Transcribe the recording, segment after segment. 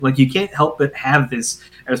Like, you can't help but have this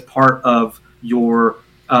as part of your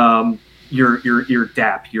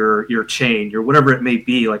DApp, your chain, your whatever it may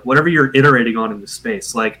be, like whatever you're iterating on in the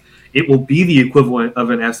space. Like, it will be the equivalent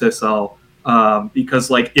of an SSL, because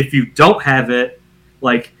like if you don't have it,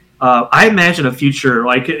 like I imagine a future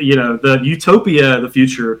like the utopia, the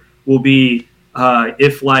future will be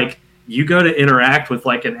if like you go to interact with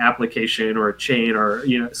like an application or a chain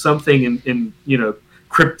or something in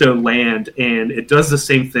crypto land, and it does the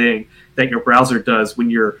same thing that your browser does when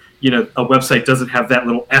a website doesn't have that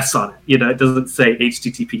little S on it. It doesn't say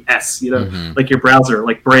HTTPS. Like your browser,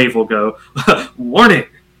 like Brave, will go, warning,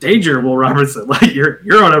 danger, Will Robertson. Like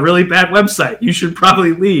you're on a really bad website. You should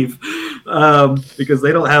probably leave, because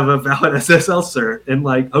they don't have a valid SSL cert. And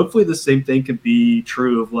like hopefully the same thing can be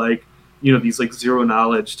true of like these like zero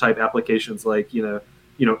knowledge type applications, like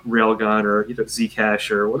Railgun or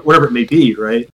Zcash or whatever it may be, right?